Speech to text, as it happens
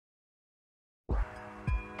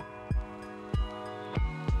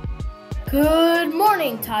Good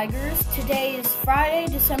morning, Tigers. Today is Friday,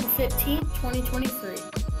 December 15th, 2023.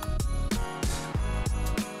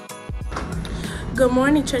 Good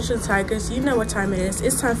morning, Churchill Tigers. You know what time it is.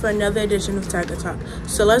 It's time for another edition of Tiger Talk.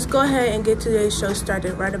 So let's go ahead and get today's show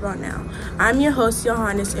started right about now. I'm your host,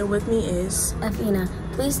 Johannes, and with me is Athena.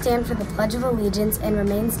 Please stand for the Pledge of Allegiance and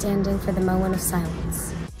remain standing for the moment of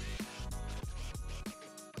silence.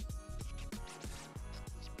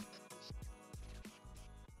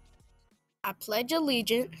 I pledge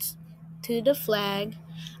allegiance to the flag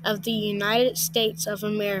of the United States of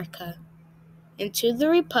America and to the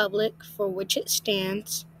republic for which it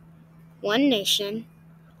stands, one nation,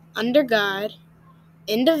 under God,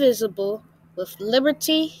 indivisible, with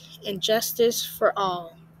liberty and justice for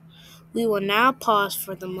all. We will now pause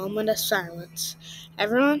for the moment of silence.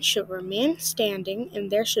 Everyone should remain standing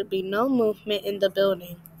and there should be no movement in the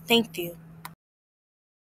building. Thank you.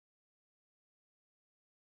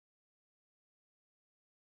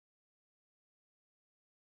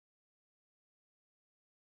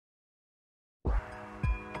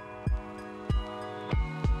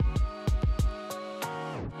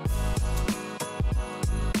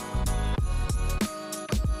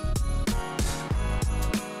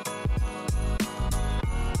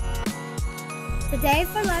 Today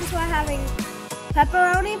for lunch we're having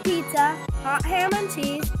pepperoni pizza, hot ham and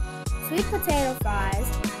cheese, sweet potato fries,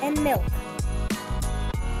 and milk.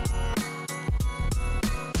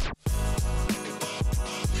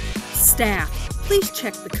 Staff, please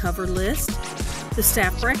check the cover list. The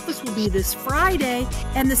staff breakfast will be this Friday,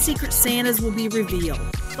 and the Secret Santas will be revealed.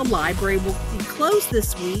 The library will be closed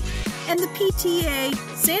this week, and the PTA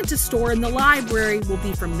Santa store in the library will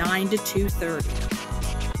be from 9 to 2:30.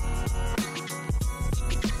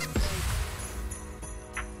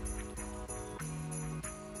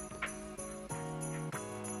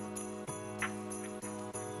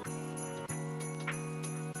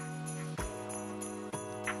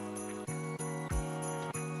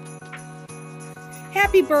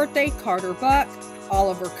 Happy birthday, Carter Buck,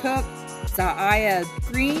 Oliver Cook, Zaya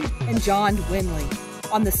Green, and John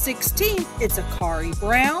Winley. On the 16th, it's Akari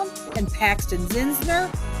Brown and Paxton Zinsner.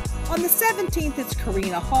 On the 17th, it's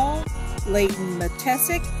Karina Hall, Leighton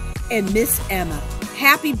Matesic, and Miss Emma.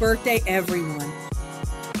 Happy birthday, everyone.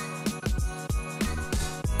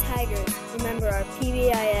 Tigers, remember our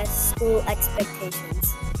PBIS school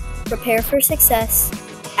expectations. Prepare for success,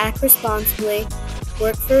 act responsibly,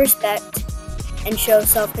 work for respect, and show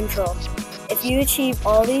self-control. If you achieve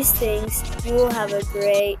all these things, you will have a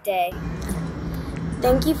great day.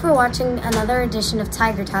 Thank you for watching another edition of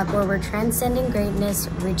Tiger Talk, where we're transcending greatness,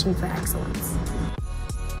 reaching for excellence.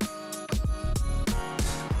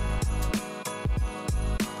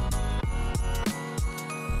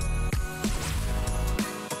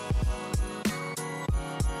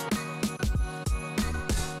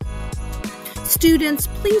 Students,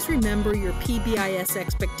 please remember your PBIS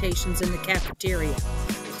expectations in the cafeteria.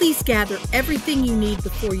 Please gather everything you need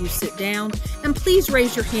before you sit down, and please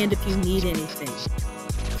raise your hand if you need anything.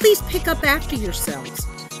 Please pick up after yourselves.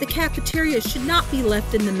 The cafeteria should not be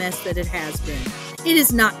left in the mess that it has been. It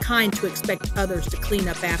is not kind to expect others to clean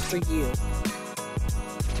up after you.